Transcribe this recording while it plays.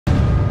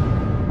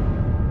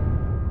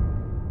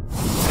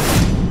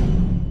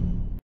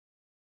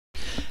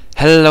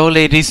Hello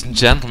ladies and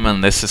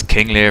gentlemen, this is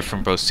King Lear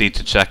from Proceed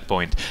to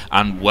Checkpoint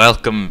and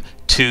welcome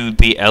to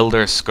the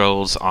Elder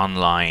Scrolls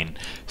Online.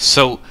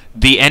 So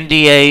the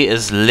NDA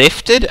is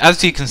lifted.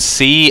 As you can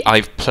see,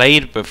 I've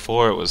played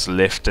before it was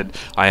lifted.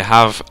 I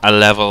have a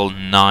level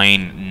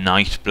 9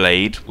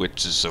 Nightblade,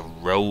 which is a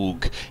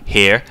rogue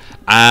here.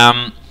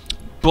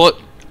 But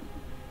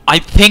I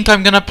think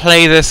I'm going to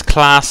play this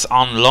class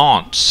on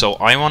launch, so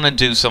I want to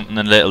do something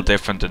a little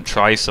different and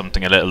try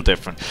something a little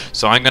different.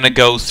 So I'm going to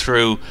go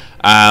through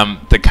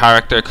the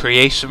character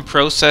creation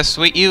process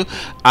with you,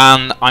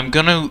 and I'm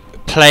going to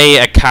play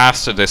a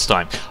caster this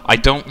time. I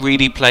don't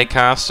really play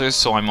casters,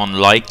 so I'm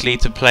unlikely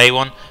to play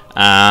one.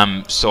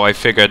 So I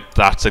figured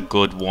that's a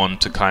good one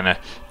to kind of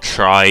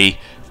try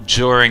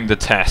during the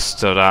test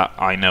so that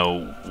I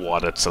know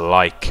what it's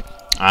like.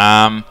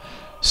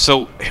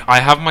 So I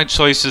have my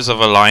choices of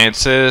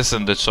alliances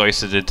and the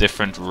choice of the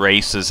different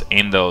races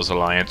in those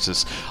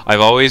alliances.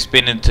 I've always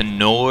been into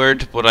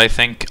Nord, but I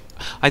think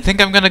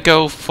I'm gonna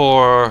go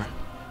for.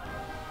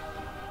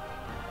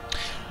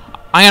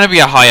 I'm gonna be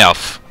a high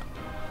elf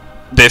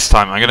this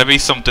time. I'm gonna be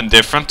something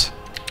different.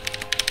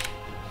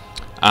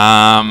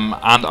 And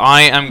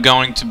I am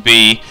going to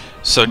be.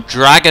 So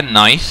Dragon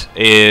Knight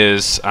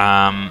is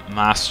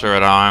Master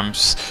at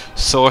Arms.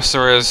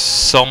 Sorcerers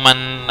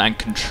summon and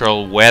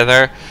control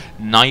weather.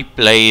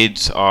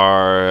 Nightblades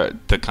are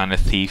the kind of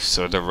thieves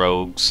or the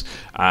rogues,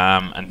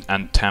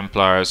 and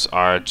Templars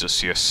are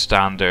just your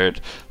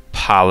standard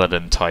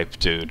paladin type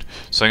dude.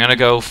 So I'm gonna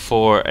go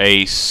for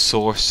a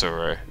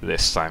sorcerer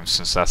this time,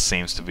 since that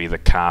seems to be the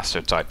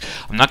caster type.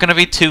 I'm not gonna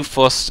be too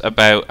fussed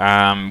about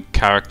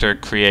character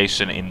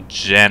creation in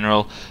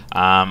general.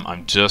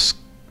 I'm just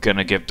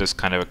gonna give this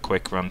kind of a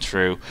quick run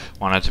through.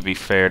 Want it to be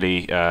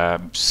fairly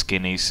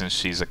skinny since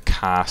she's a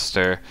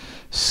caster.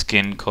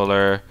 Skin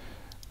color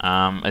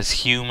as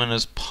human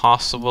as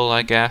possible,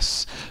 I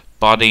guess.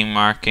 Body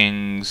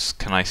markings,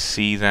 can I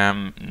see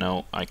them?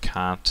 No, I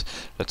can't.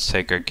 Let's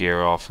take her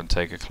gear off and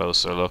take a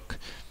closer look.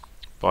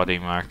 Body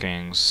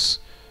markings,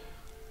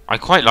 I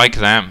quite like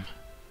them.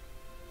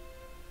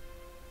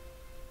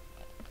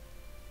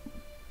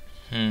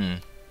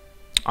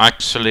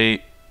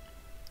 Actually,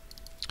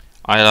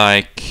 I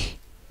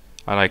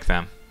like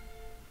them.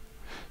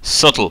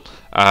 Subtle.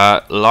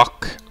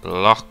 Lock.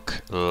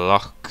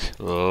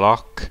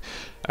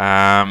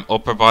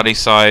 Upper body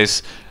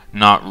size,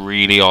 not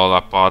really all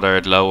that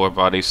bothered. Lower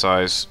body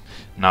size,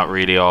 not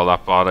really all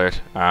that bothered.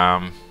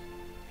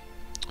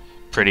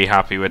 Pretty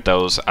happy with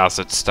those as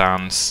it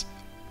stands.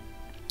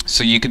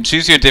 So you can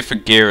choose your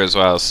different gear as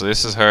well. So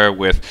this is her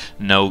with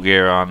no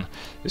gear on.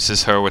 This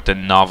is her with the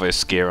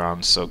novice gear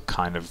on, so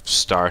kind of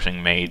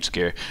starting mage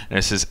gear. And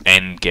this is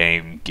end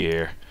game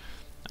gear.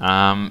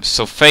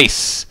 So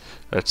face.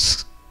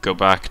 Let's go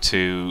back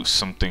to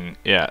something.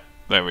 Yeah,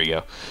 there we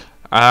go.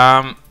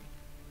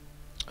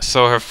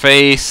 So her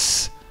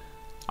face,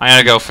 I'm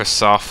gonna go for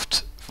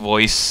soft.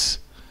 Voice,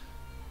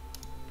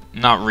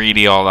 not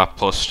really all that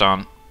pushed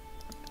on.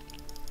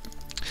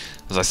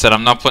 As I said,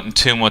 I'm not putting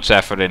too much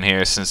effort in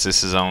here since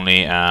this is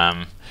only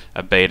a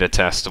beta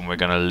test and we're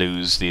gonna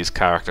lose these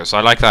characters. So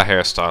I like that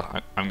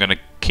hairstyle. I'm gonna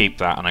keep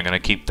that, and I'm gonna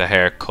keep the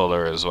hair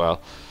color as well.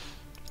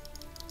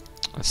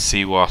 Let's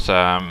see what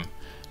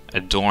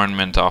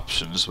adornment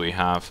options we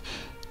have.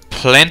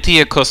 Plenty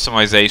of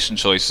customization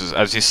choices.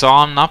 As you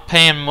saw, I'm not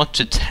paying much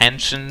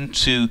attention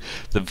to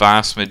the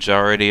vast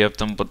majority of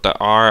them, but there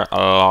are a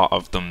lot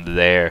of them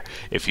there.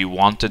 If you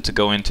wanted to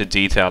go into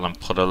detail and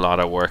put a lot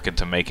of work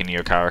into making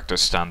your character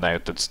stand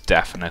out, that's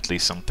definitely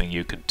something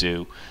you could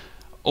do.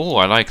 Oh,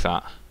 I like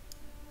that.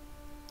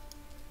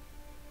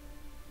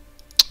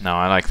 No,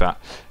 I like that.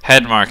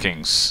 Head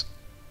markings,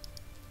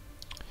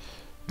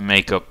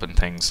 makeup and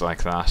things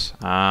like that.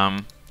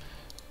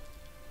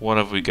 What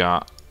have we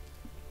got?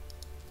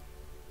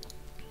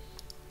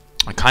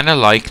 I kind of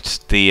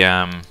liked the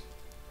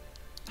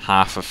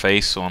half a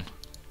face one,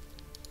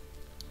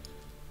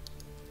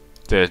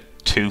 the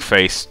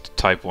two-faced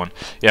type one.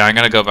 Yeah, I'm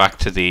gonna go back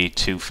to the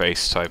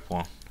two-faced type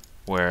one,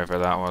 wherever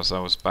that was.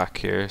 That was back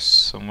here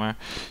somewhere.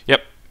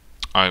 Yep,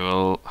 I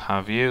will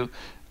have you.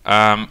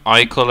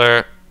 Eye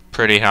color,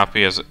 pretty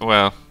happy as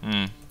well.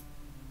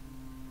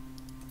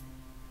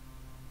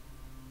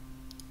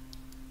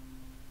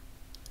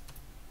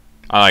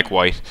 I like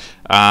white.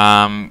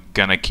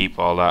 Gonna keep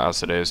all that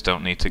as it is.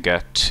 Don't need to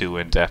get too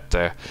in depth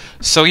there.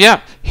 So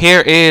yeah,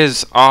 here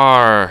is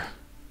our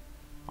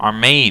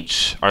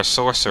mage, our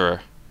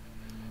sorcerer,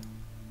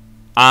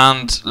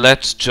 and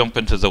let's jump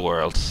into the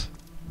world.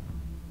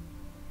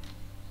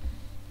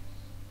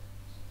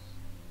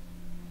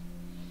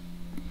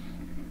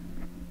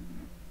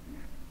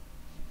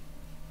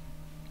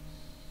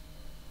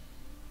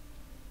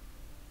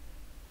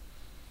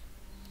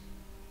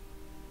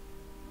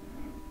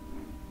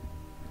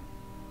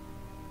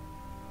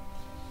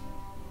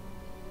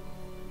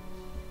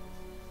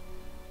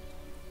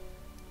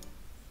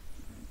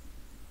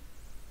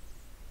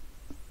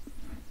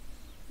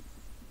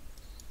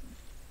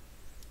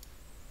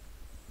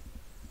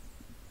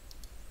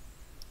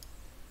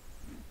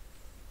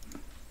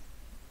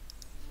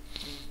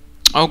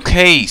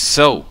 Okay,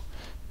 so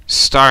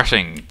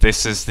starting.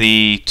 This is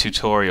the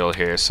tutorial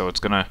here, so it's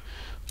gonna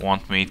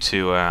want me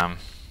to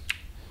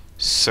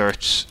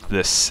search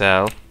the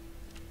cell.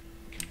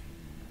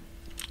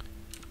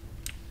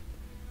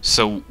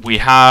 So we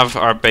have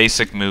our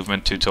basic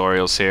movement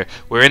tutorials here.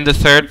 We're in the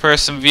third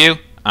person view.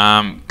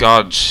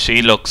 God,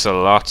 she looks a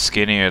lot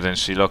skinnier than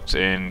she looked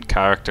in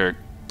character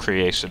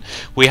creation.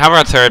 We have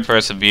our third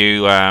person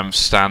view,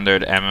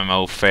 standard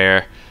MMO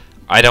fare.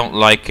 I don't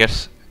like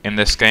it in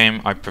this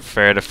game. I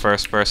prefer the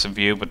first person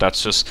view, but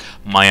that's just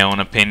my own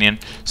opinion.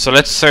 So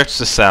let's search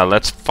the cell.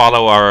 Let's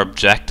follow our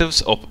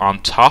objectives up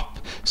on top.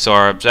 So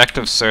our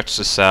objective search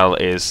the cell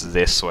is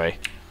this way.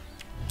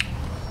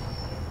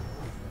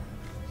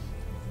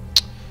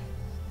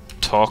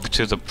 Talk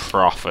to the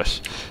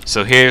prophet.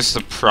 So here's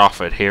the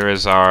prophet. Here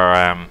is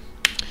our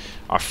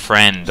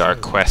friend, our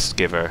quest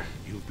giver.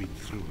 You've been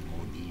through an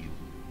ordeal.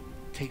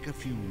 Take a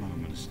few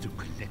moments to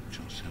collect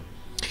yourself.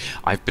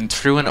 I've been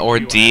through an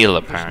ordeal,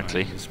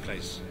 apparently. This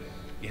place,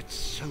 yet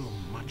so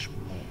much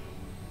more.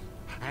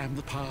 I am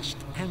the past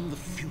and the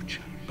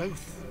future,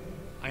 both.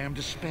 I am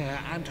despair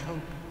and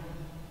hope.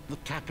 The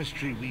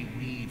tapestry we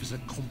weave is a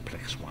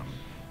complex one.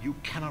 You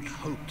cannot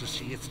hope to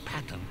see its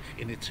pattern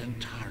in its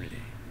entirety.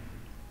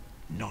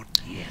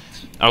 Not yet.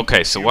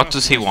 Okay, so what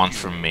does he want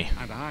from me?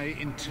 And I,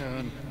 in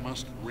turn,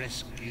 must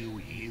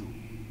rescue you.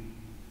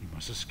 You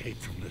must escape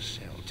from this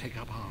cell, take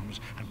up arms,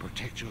 and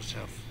protect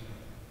yourself.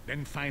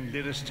 Then find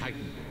Lyrus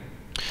Titan.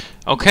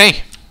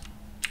 Okay.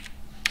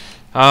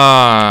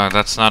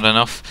 That's not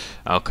enough.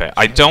 Okay,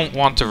 I don't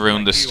want to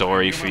ruin the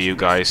story for you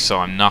guys, so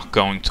I'm not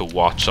going to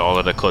watch all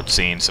of the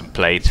cutscenes and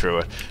play through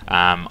it.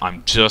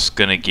 I'm just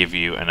going to give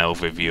you an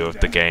overview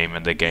of the game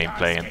and the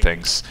gameplay and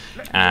things.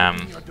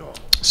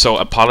 So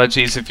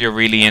apologies if you're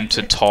really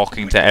into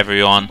talking to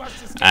everyone.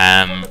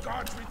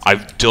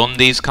 I've done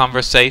these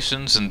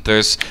conversations and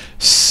there's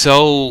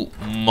so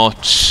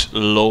much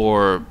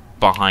lore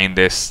behind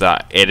this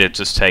that it'd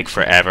just take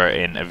forever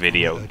in a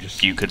video.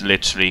 You could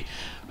literally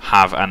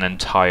have an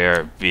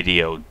entire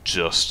video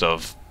just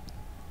of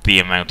the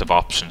amount of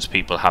options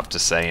people have to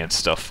say and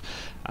stuff.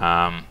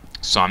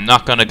 So I'm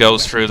not going to go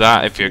through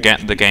that. If you're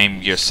getting the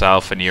game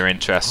yourself and you're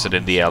interested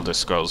in the Elder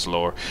Scrolls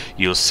lore,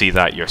 you'll see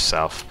that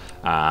yourself.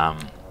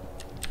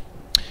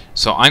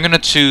 So I'm going to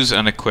choose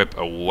and equip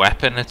a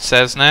weapon, it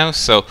says now.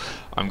 So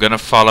I'm going to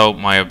follow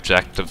my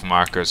objective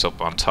markers up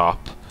on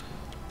top.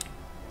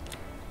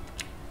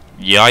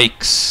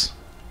 Yikes.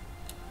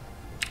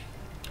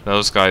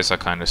 Those guys are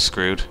kind of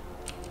screwed.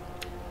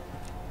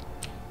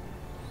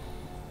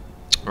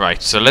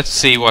 Right, so let's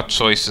see what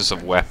choices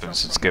of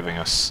weapons it's giving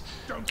us.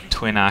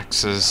 Twin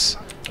axes,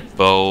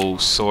 bow,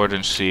 sword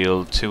and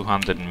shield,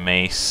 two-handed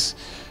mace,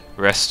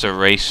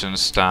 restoration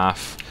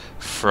staff,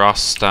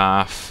 frost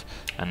staff,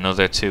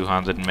 another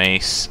two-handed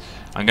mace.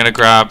 I'm gonna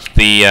grab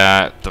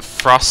the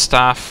frost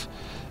staff.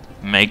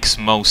 Makes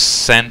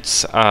most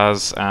sense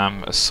as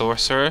a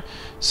sorcerer,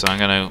 so I'm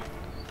gonna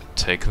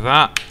take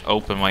that,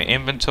 open my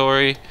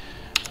inventory,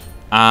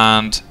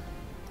 and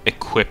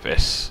equip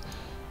it.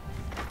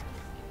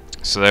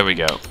 So there we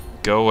go.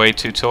 Go away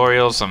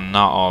tutorials. I'm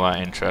not all that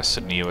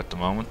interested in you at the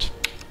moment.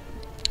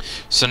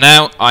 So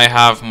now I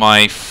have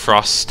my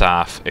frost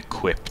staff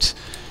equipped.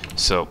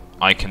 So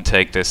I can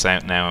take this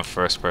out now in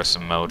first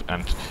person mode,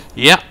 and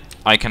yeah,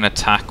 I can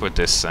attack with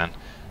this then.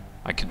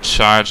 I can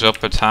charge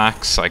up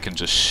attacks, I can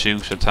just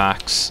shoot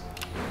attacks.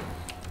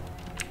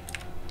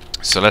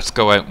 So let's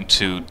go out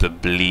into the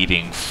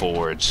Bleeding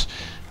Forge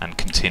and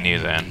continue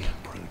then.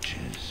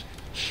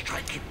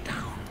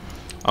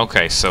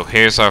 Okay, so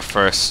here's our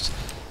first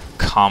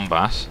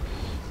combat.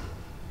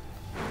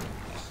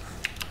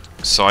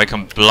 So I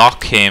can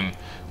block him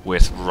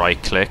with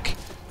right click.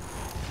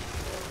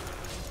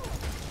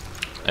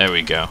 There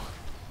we go.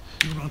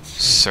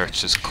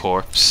 Search his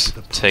corpse,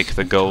 take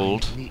the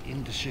gold.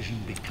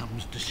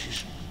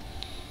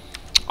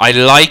 I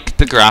like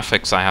the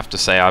graphics, I have to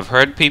say. I've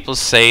heard people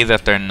say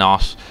that they're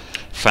not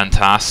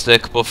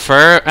fantastic, but for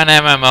an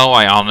MMO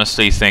I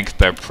honestly think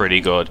they're pretty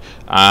good.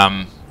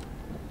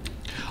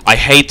 I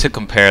hate to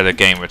compare the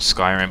game with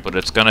Skyrim, but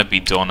it's going to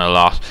be done a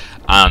lot,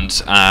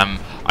 and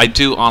I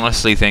do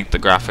honestly think the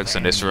graphics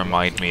in this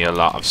remind me a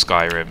lot of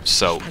Skyrim,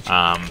 so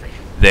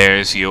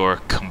there's your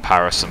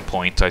comparison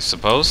point, I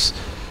suppose.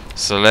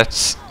 So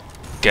let's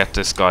get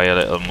this guy a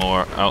little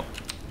more. Oh,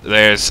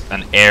 there's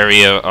an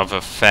area of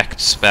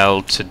effect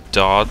spell to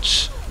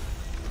dodge.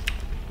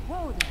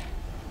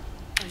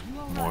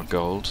 More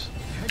gold.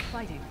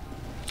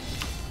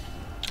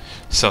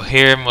 So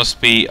here must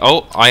be...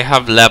 Oh, I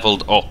have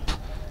leveled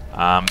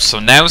up. So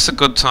now's a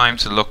good time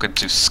to look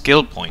into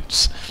skill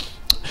points.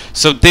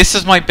 So this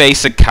is my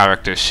basic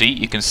character sheet.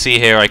 You can see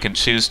here I can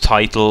choose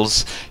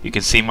titles. You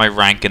can see my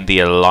rank in the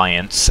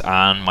Alliance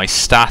and my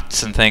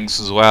stats and things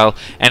as well.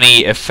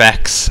 Any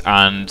effects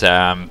and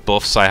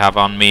buffs I have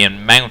on me,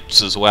 and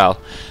mounts as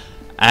well.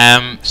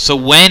 So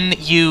when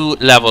you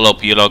level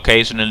up, you'll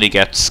occasionally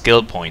get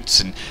skill points,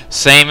 and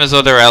same as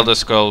other Elder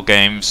Scroll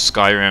games,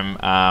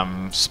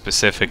 Skyrim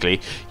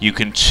specifically, you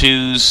can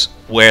choose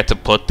where to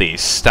put these.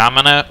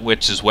 Stamina,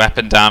 which is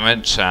weapon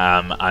damage,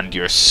 and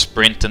your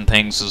sprint and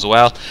things as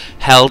well.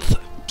 Health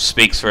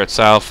speaks for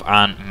itself,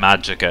 and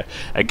Magicka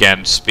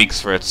again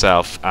speaks for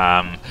itself.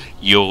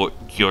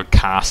 Your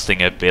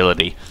casting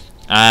ability.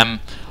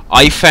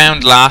 I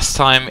found last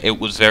time it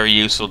was very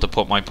useful to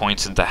put my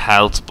points into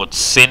health, but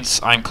since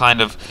I'm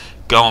kind of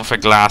going for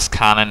glass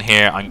cannon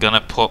here, I'm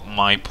gonna put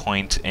my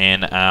point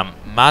in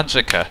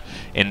Magicka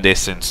in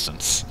this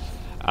instance.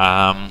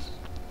 And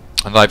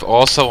I've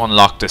also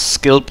unlocked a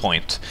skill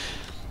point.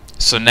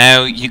 So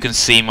now you can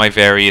see my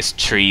various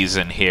trees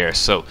in here.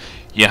 So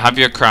you have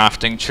your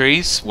crafting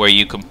trees where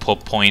you can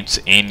put points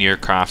in your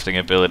crafting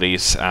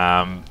abilities,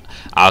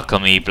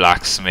 alchemy,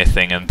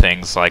 blacksmithing and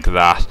things like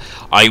that.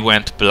 I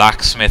went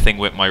blacksmithing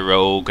with my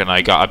rogue and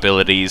I got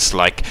abilities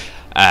like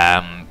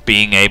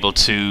being able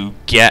to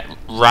get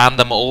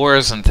random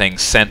ores and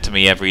things sent to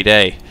me every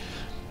day.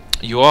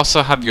 You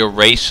also have your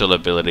racial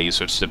abilities,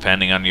 which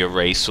depending on your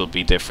race will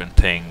be different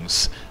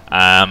things.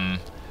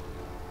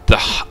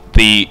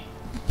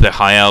 The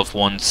high elf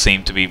ones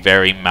seem to be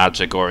very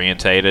magic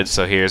orientated,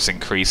 so here's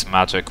increased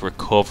magic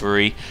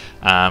recovery,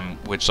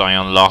 which I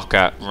unlock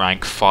at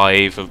rank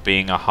 5 of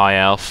being a high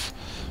elf.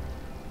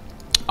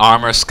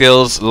 Armor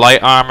skills: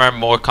 light armor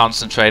more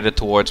concentrated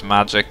towards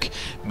magic,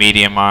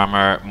 medium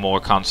armor more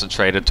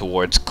concentrated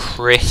towards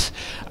crit,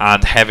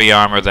 and heavy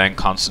armor then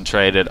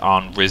concentrated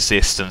on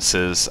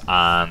resistances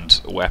and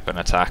weapon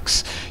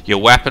attacks.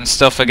 Your weapon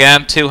stuff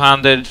again: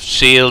 two-handed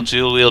shield,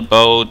 dual wield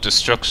bow,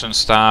 destruction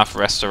staff,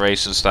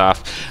 restoration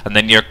staff, and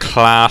then your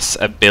class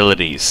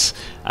abilities.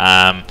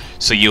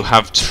 So you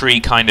have 3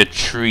 kind of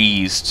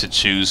trees to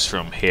choose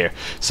from here.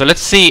 So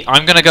let's see,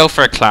 I'm going to go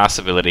for a class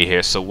ability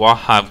here. So what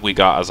have we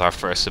got as our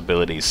first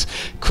abilities?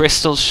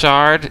 Crystal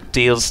Shard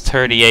deals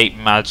 38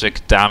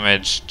 magic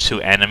damage to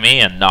enemy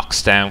and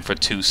knocks down for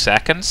 2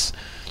 seconds.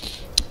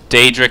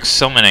 Daedric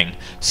Summoning: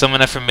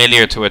 summon a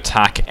familiar to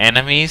attack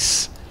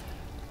enemies.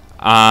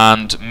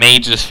 And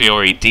Mage's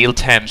Fury: deal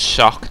 10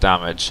 shock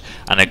damage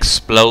and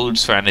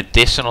explodes for an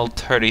additional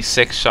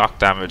 36 shock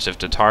damage if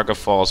the target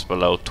falls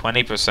below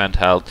 20%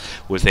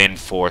 health within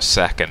 4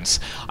 seconds.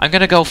 I'm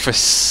going to go for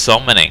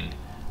Summoning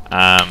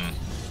at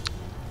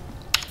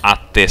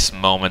this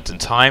moment in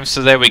time.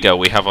 So there we go,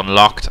 we have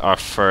unlocked our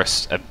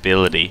first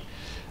ability.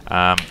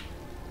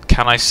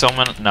 Can I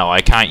summon? No, I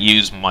can't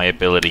use my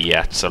ability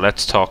yet, so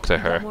let's talk to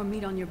her. You've got more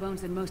meat on your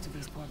bones than most of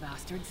these poor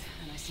bastards,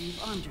 and I see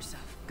you've armed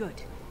yourself.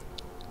 Good.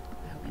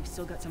 You've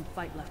still got some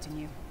fight left in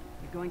you.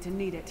 You're going to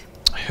need it.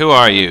 Who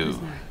are you?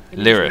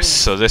 Lyris.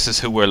 So this is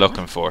who we're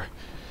looking for.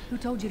 Who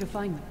told you to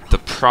find me? The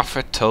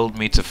Prophet told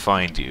me to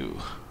find you.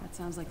 That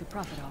sounds like the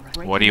Prophet, all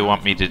right. What do you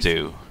want me to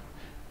do?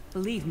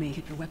 Believe me,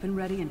 keep your weapon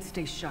ready and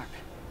stay sharp.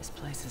 This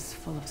place is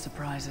full of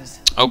surprises.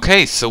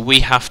 Okay, so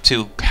we have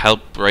to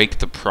help break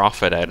the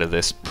Prophet out of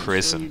this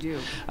prison. Sure you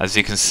do. As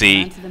you can I'll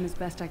see, answer them as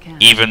best I can.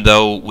 even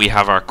though we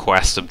have our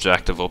quest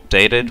objective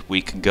updated,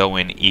 we can go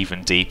in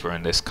even deeper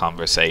in this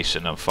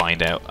conversation and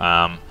find out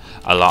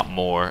a lot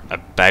more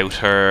about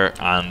her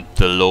and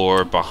the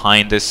lore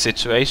behind this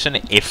situation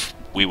if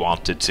we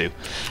wanted to.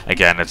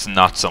 Again, it's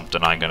not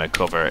something I'm going to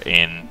cover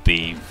in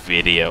the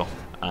video,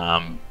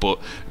 but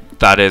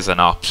that is an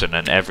option,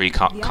 and every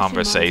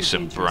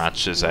conversation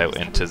branches out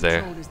into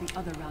there.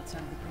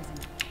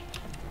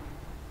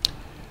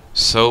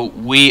 So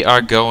we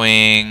are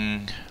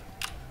going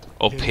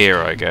up here,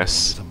 I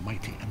guess. A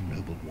mighty and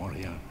noble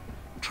warrior.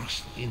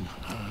 Trust in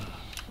her.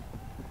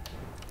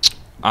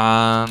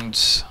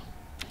 And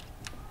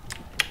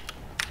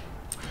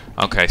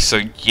okay, so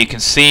you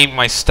can see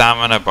my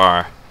stamina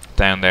bar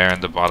down there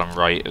in the bottom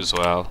right as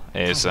well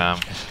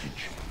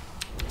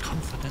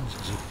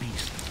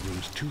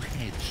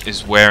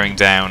is wearing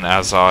down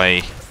as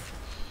I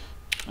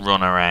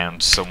run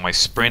around, so my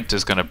sprint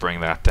is going to bring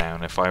that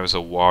down. If I was a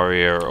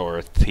warrior or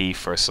a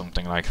thief or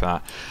something like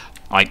that,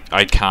 I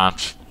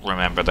can't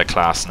remember the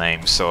class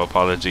names, so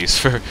apologies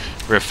for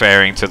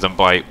referring to them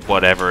by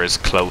whatever is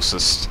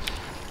closest.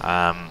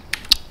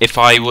 If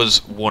I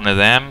was one of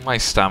them, my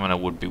stamina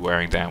would be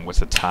wearing down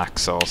with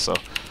attacks also.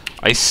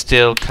 I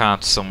still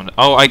can't summon...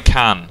 Oh, I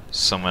can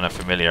summon a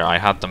familiar. I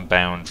had them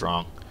bound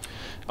wrong.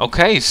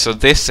 Okay, so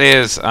this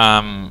is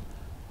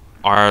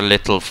our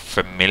little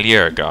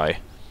familiar guy.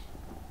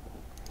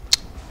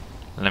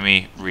 Let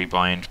me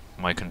rebind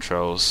my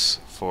controls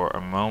for a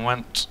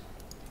moment.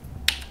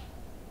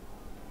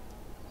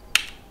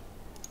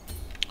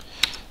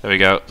 There we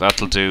go,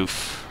 that'll do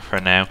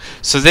for now.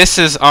 So this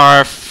is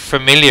our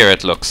familiar,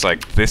 it looks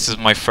like. This is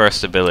my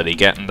first ability,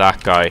 getting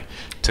that guy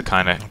to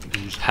kind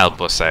of help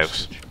us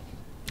out.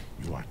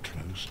 You are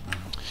close now.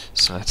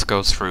 So let's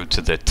go through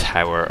to the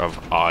Tower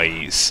of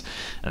Eyes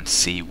and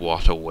see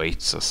what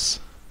awaits us.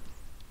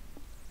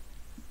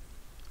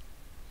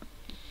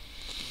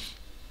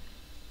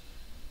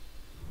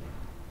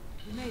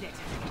 We made it.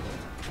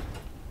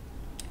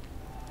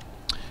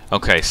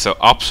 Okay, so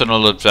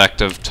optional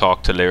objective,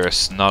 talk to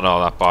Lyris, not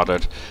all that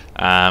bothered.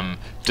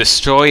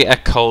 Destroy a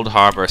Cold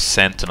Harbor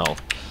Sentinel.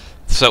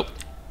 So,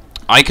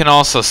 I can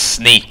also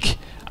sneak,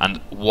 and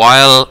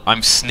while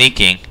I'm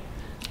sneaking,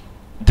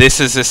 this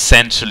is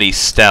essentially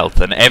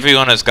stealth, and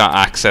everyone has got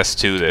access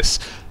to this.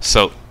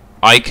 So,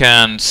 I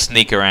can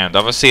sneak around.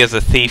 Obviously, as a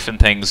thief and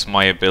things,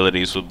 my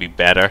abilities will be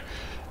better.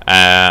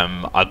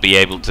 I'll be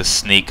able to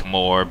sneak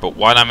more, but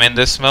while I'm in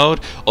this mode,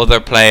 other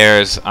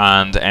players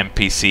and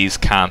NPCs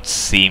can't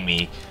see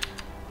me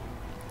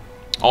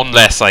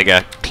unless I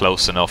get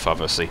close enough,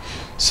 obviously.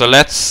 So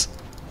let's...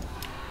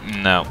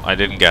 No, I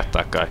didn't get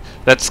that guy.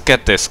 Let's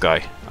get this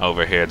guy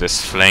over here,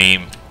 this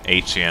flame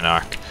Atrian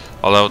Arc.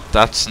 Although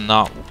that's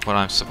not what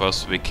I'm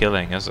supposed to be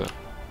killing, is it?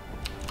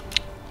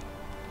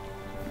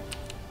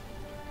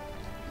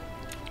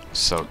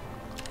 So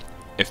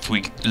if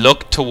we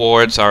look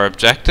towards our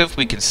objective,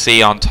 we can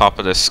see on top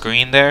of the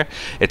screen there,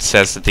 it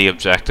says that the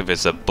objective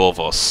is above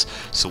us.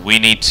 So we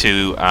need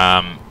to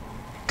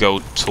go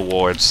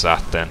towards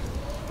that then.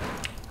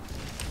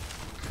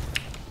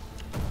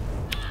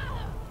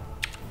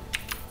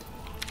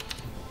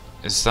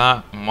 Is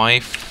that my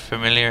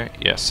familiar?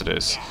 Yes, it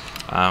is.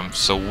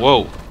 So,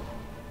 whoa.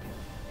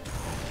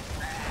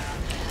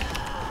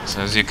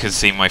 So as you can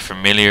see, my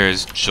familiar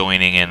is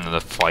joining in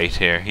the fight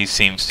here. He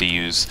seems to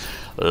use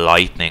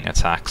lightning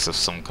attacks of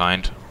some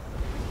kind.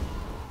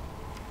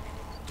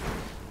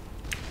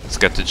 Let's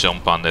get the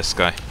jump on this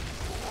guy.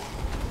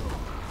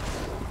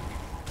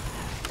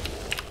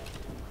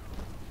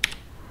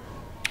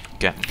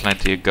 Getting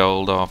plenty of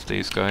gold off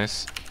these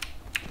guys.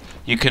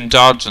 You can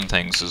dodge and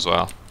things as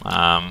well.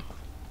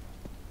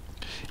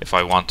 If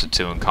I wanted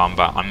to in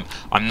combat.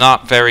 I'm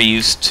not very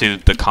used to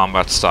the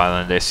combat style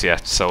in this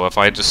yet, so if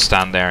I just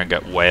stand there and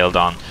get wailed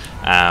on,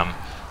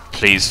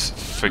 please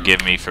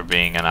forgive me for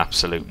being an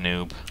absolute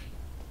noob.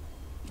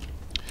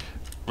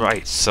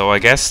 Right, so I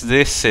guess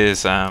this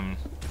is the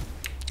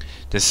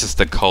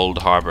Cold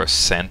Harbor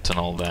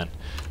Sentinel then.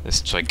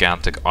 This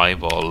gigantic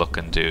eyeball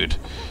looking dude.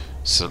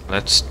 So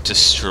let's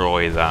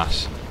destroy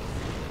that.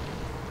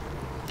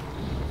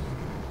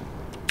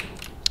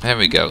 There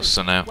we go.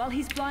 So now while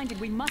he's blinded,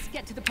 we must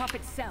get to the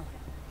Prophet's cell.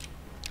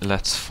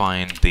 Let's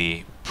find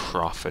the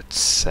Prophet's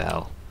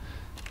cell.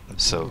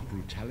 So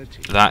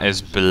that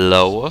is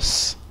below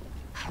us.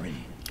 Hurry.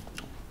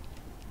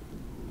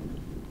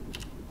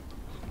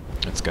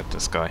 Let's get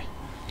this guy.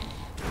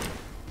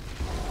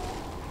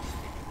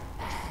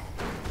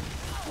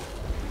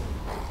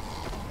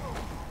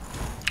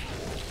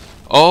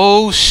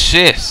 Oh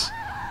shit!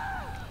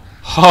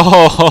 Ho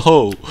ho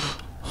ho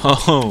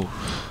ho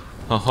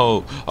ho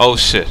ho! Oh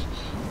shit!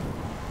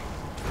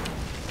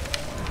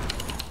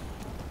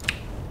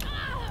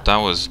 That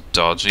was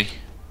dodgy.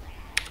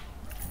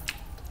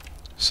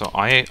 So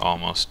I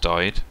almost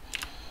died.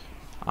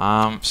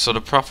 So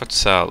the Prophet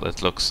cell,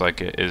 it looks like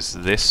it is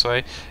this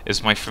way.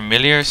 Is my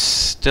familiar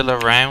still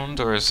around,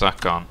 or is that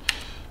gone?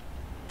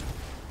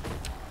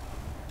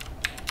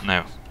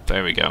 No,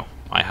 there we go.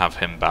 I have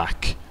him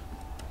back.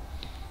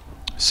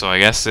 So I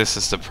guess this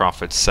is the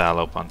Prophet cell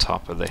up on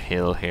top of the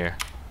hill here.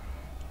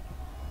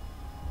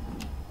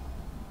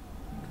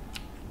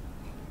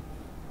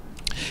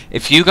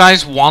 If you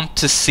guys want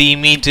to see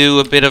me do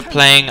a bit of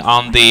playing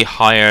on the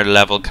higher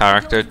level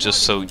character,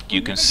 just so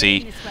you can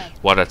see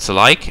what it's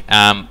like,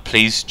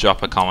 please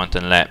drop a comment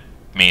and let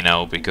me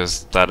know,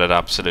 because that'd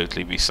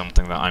absolutely be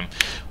something that I'm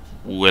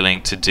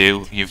willing to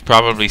do. You've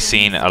probably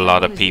seen a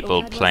lot of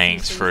people playing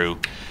through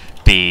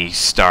the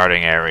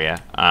starting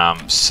area,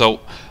 so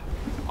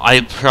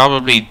I'll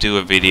probably do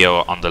a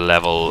video on the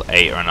level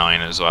 8 or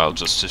 9 as well,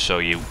 just to show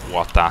you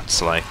what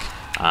that's like.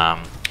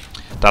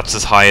 That's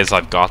as high as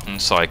I've gotten,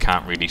 so I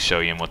can't really show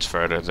you much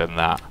further than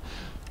that.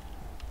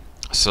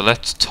 So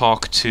let's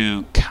talk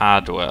to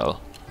Cadwell,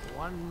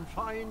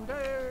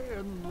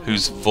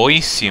 whose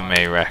voice you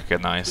may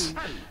recognize.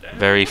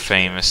 Very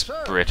famous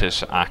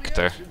British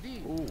actor.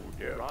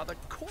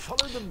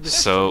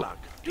 So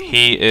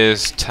he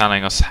is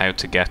telling us how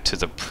to get to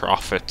the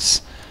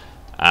Prophet's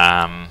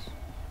room,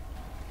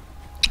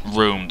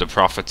 the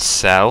Prophet's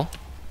cell,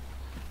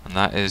 and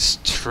that is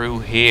through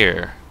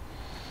here.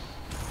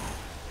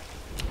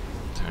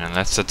 And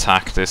let's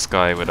attack this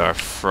guy with our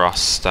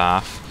frost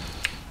staff.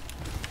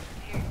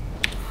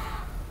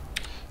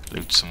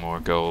 Loot some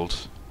more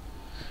gold.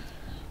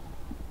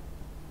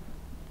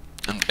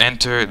 And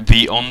enter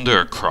the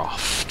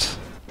Undercroft.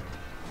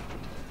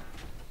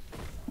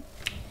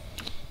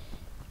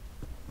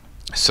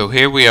 So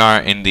here we are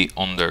in the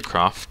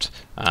Undercroft.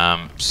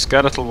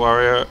 Skeletal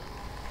warrior.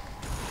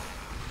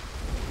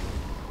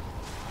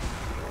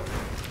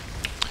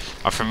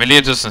 Our familiar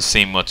doesn't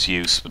seem much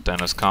use, but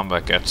then as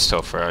combat gets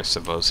tougher, I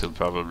suppose he'll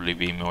probably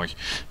be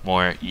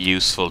more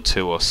useful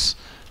to us.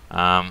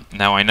 Now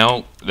I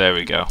know, there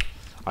we go.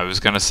 I was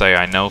gonna say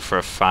I know for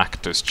a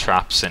fact there's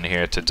traps in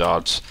here to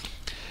dodge.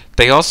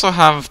 They also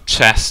have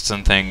chests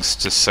and things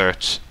to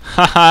search.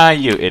 Haha,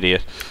 you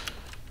idiot.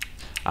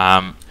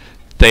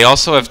 They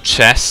also have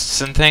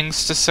chests and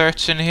things to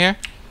search in here.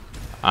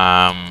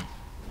 I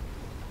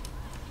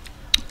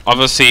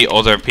Obviously,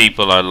 other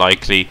people are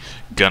likely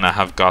gonna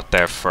have got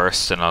there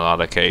first in a lot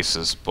of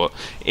cases, but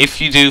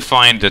if you do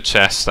find a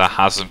chest that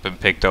hasn't been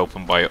picked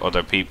open by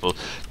other people,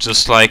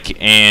 just like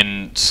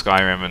in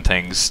Skyrim and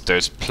things,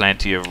 there's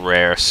plenty of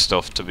rare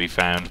stuff to be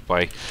found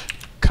by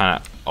kind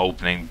of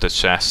opening the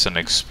chests and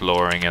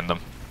exploring in them.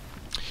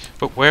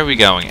 But where are we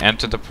going?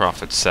 Enter the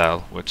Prophet's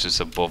cell, which is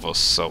above us,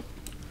 so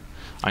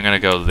I'm gonna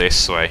go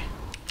this way.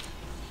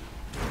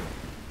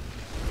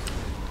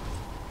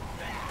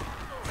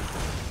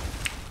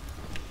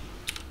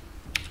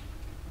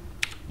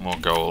 More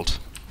gold.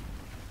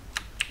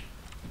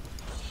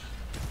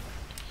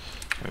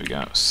 There we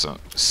go. So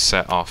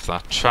set off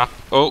that trap.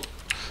 Oh,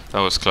 that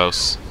was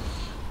close.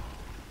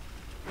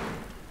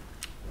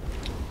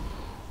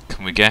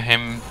 Can we get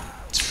him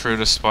through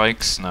the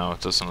spikes? No,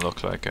 it doesn't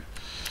look like it.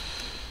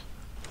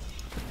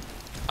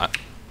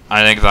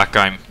 I think that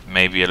guy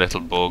may be a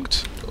little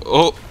bugged.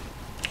 Oh,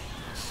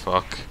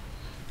 fuck.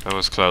 That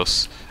was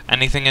close.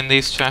 Anything in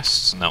these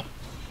chests? No.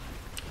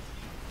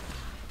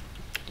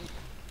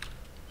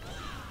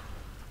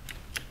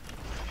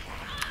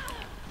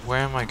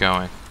 Where am I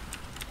going?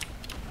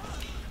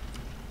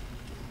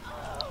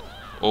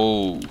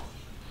 Oh,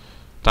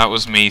 that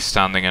was me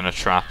standing in a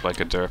trap like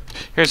a derp.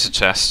 Here's a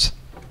chest.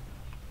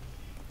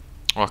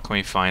 What can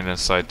we find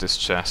inside this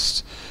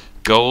chest?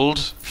 Gold,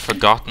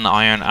 forgotten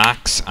iron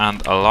axe,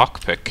 and a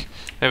lockpick.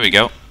 There we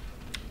go.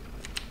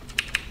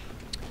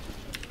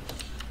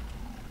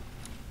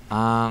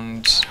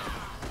 And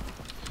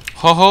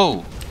ho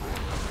ho!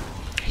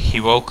 He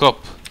woke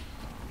up.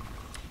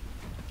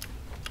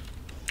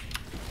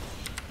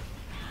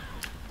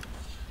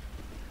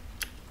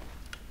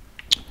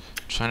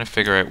 Trying to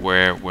figure out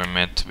where we're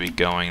meant to be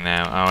going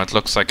now. Oh, it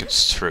looks like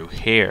it's through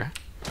here.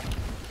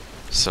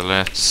 So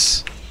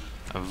let's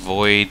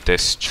avoid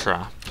this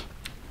trap.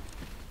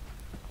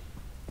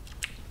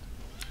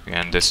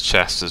 Again, this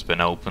chest has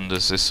been opened.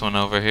 Is this one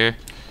over here?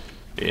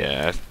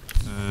 Yeah,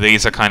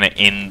 these are kind of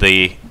in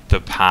the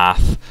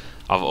path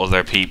of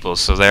other people,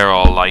 so they're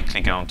all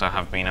likely going to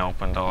have been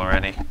opened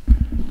already.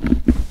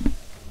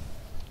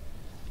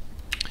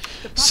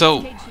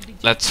 So,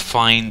 let's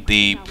find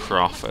the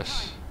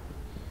Prophet.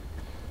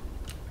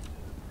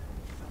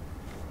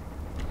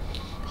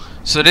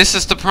 So this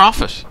is the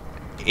Prophet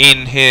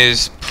in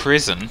his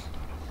prison.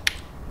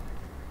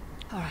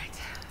 Alright.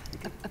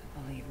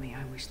 Believe me,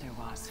 I wish there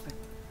was, but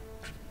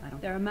I don't.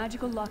 There are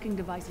magical locking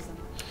devices on.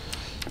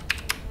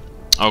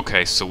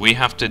 Okay, so we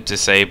have to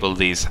disable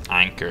these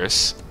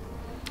anchors.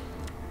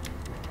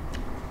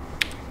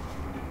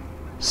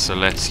 So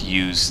let's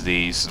use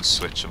these and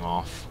switch them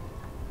off.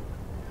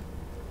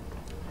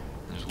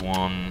 There's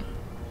one.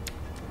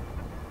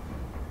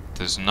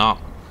 There's not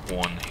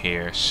one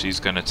here. She's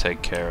gonna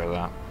take care of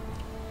that.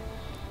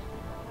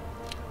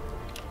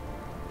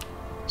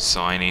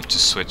 So I need to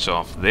switch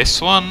off this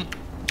one.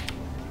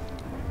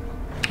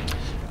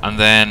 And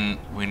then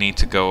we need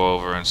to go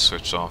over and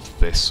switch off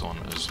this one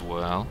as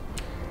well.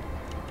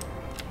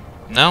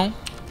 No?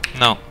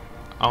 No.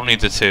 Only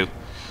the two.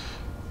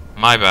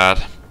 My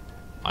bad.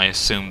 I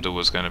assumed there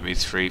was going to be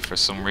three for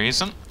some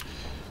reason.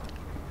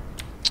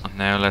 And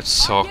now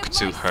let's talk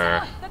to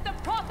her. That the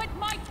Prophet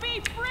might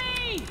be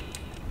free.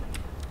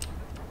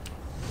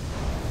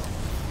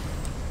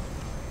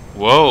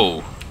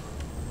 Whoa.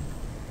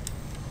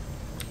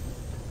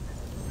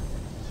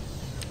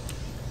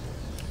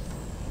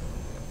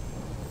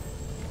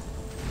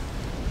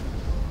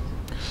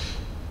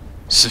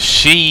 So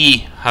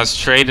she has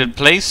traded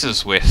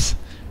places with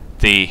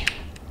the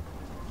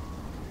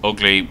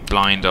ugly,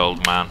 blind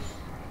old man.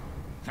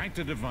 Thank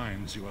the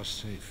divines you are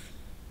safe.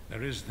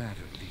 There is that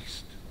at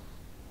least.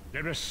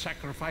 There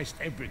sacrificed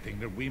everything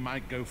that we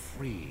might go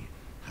free.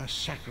 Her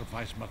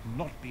sacrifice must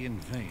not be in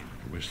vain.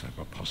 I wish that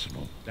were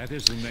possible. That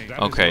is the name.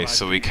 Okay,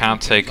 so we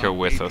can't take her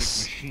with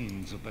us.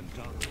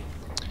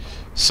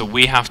 So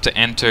we have to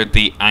enter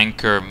the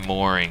anchor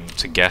mooring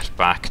to get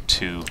back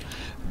to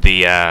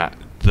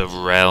the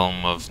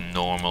realm of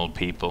normal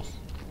people.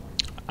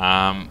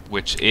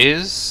 Which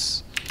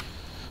is...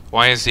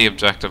 Why is the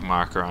objective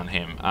marker on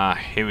him? Ah,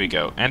 here we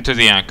go. Enter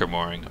the anchor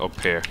mooring up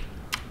here.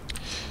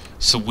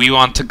 So we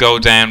want to go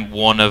down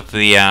one of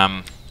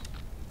the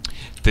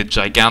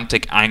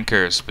gigantic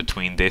anchors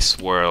between this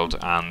world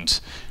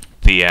and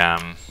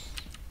the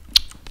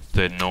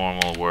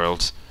normal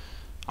world.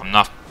 I'm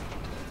not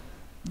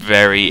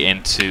very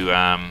into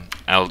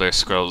Elder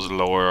Scrolls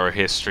lore or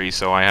history,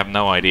 so I have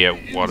no idea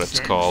what it's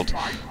called.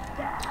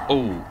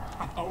 Oh.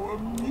 How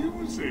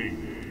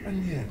amusing,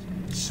 and yet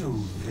so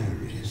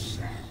very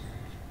sad.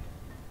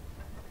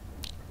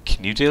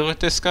 Can you deal with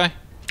this guy?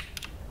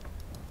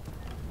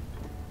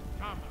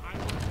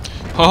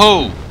 Ho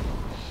ho!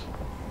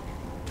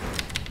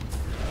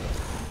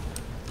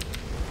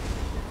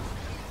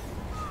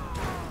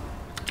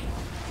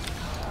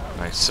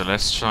 Right, so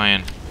let's try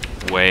and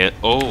wail.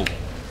 Oh!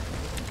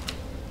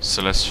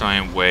 So let's try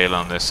and wail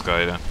on this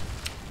guy then.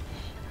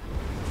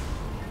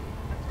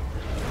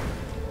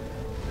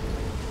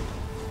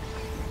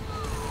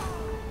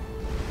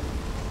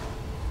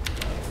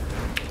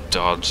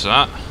 Dodge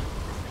that.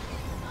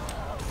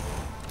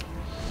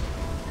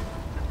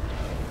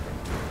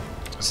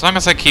 As long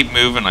as I keep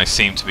moving, I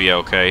seem to be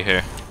okay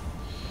here.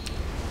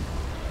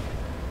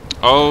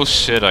 Oh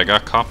shit, I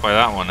got caught by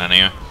that one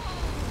anyway.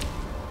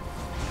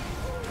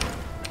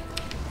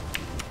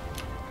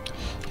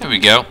 Here we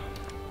go.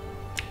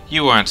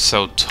 You aren't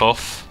so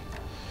tough.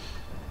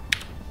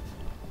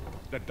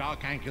 The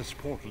Dark Anchor's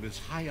portal is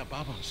high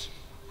above us.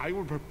 I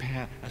will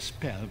prepare a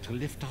spell to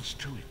lift us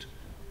to it.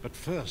 But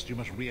first you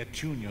must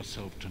reattune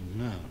yourself to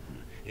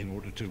Nern in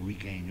order to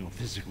regain your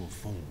physical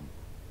form.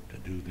 To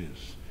do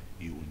this,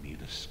 you will need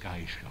a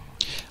Sky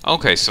Shard.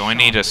 Okay, so I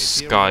need a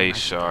Sky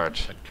Shard.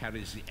 That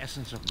carries the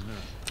essence of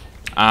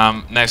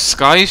Nern. Now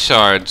Sky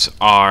Shards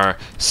are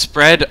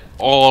spread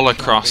all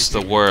across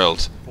the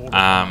world.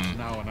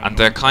 And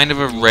they're kind of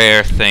a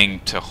rare thing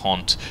to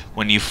hunt.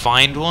 When you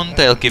find one,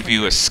 they'll give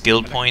you a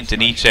skill point,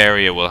 and each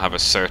area will have a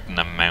certain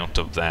amount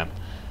of them.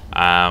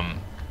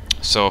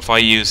 So if I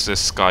use this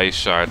Sky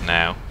Shard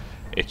now,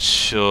 it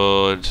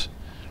should...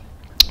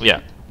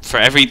 Yeah, for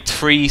every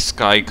 3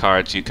 Sky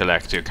cards you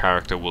collect, your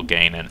character will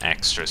gain an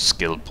extra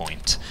skill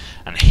point.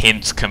 And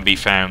hints can be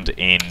found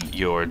in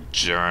your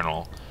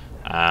journal.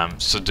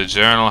 So the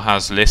journal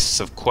has lists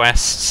of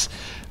quests,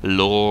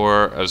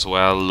 lore as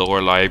well,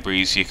 lore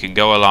libraries. You can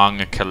go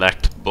along and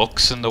collect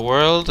books in the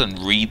world and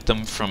read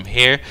them from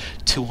here.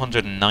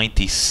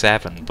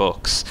 297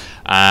 books.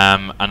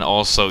 And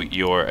also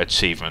your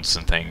achievements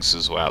and things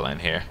as well in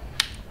here.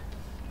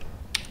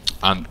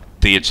 And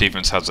the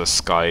achievements has a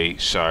Sky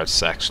Shard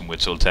section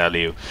which will tell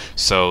you.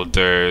 So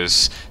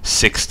there's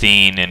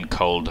 16 in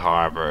Cold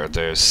Harbor,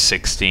 there's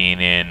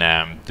 16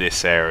 in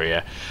this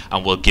area,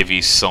 and will give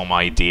you some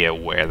idea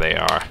where they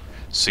are.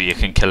 So you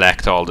can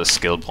collect all the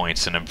skill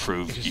points and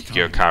improve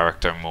your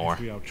character more. If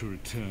we are to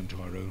return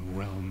to our own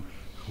realm,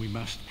 we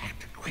must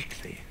act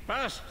quickly.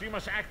 First, you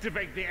must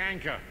activate the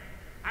anchor.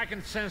 I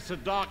can sense the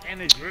dark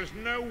energy. There is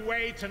no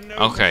way to know.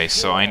 Okay,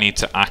 so I need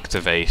to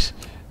activate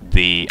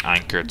the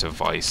anchor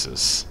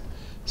devices.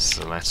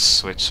 So let's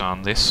switch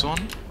on this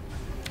one.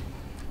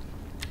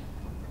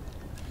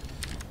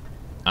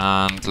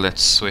 And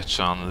let's switch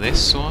on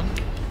this one.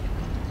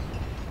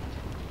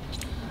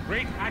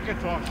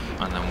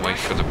 And then wait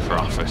for the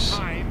prophet.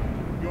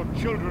 Your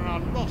children are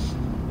lost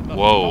in the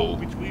Whoa.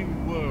 fog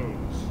between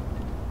worlds.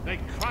 They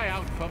cry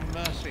out for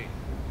mercy.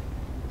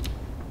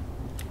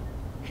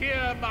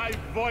 Hear my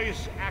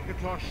voice,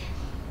 Akatosh.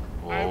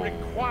 I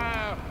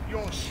require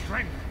your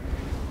strength.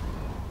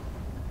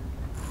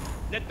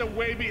 Let the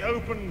way be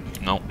opened.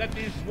 Nope, Let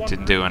these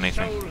didn't do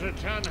anything. souls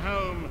return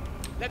home.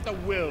 Let the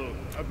will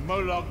of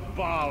Moloch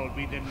Baal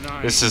be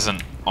denied. This is an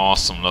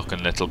awesome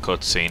looking little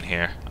cutscene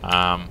here.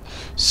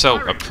 So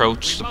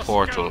approach the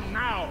portal.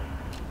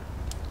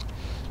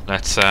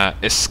 Let's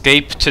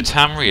escape to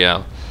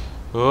Tamriel.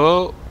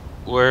 Oh,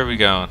 where are we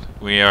going?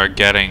 We are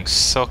getting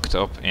sucked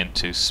up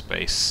into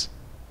space.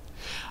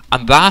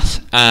 And that,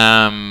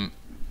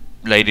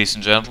 ladies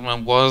and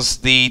gentlemen, was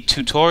the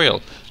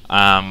tutorial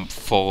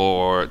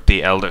for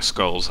the Elder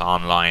Scrolls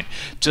Online.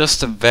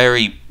 Just a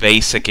very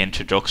basic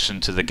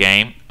introduction to the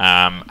game,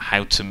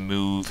 how to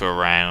move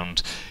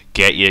around,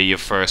 get you your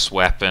first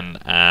weapon,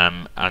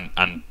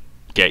 and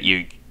get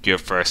you your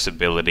first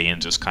ability,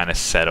 and just kind of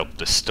set up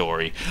the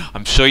story.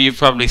 I'm sure you've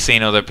probably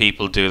seen other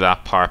people do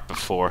that part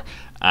before,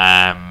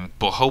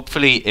 but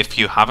hopefully if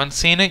you haven't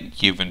seen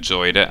it, you've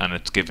enjoyed it and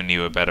it's given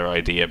you a better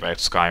idea about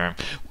Skyrim.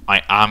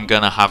 I am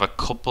going to have a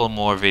couple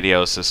more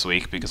videos this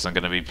week because I'm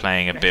going to be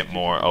playing a bit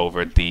more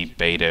over the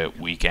beta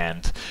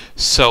weekend.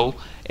 So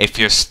if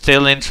you're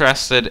still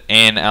interested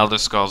in Elder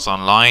Scrolls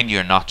Online,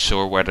 you're not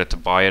sure whether to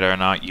buy it or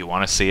not, you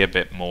want to see a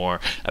bit more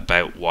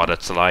about what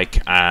it's like,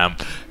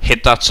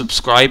 hit that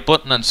subscribe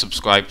button and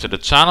subscribe to the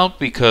channel,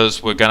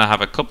 because we're going to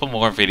have a couple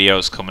more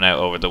videos coming out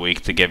over the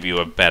week to give you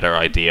a better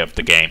idea of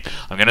the game.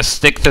 I'm going to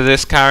stick to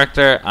this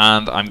character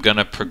and I'm going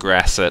to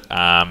progress it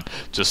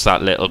just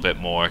that little bit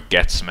more,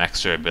 get some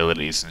extra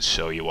abilities and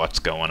show you what's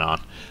going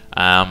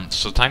on.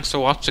 So thanks for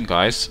watching,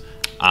 guys,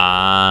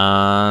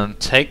 and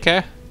take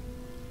care.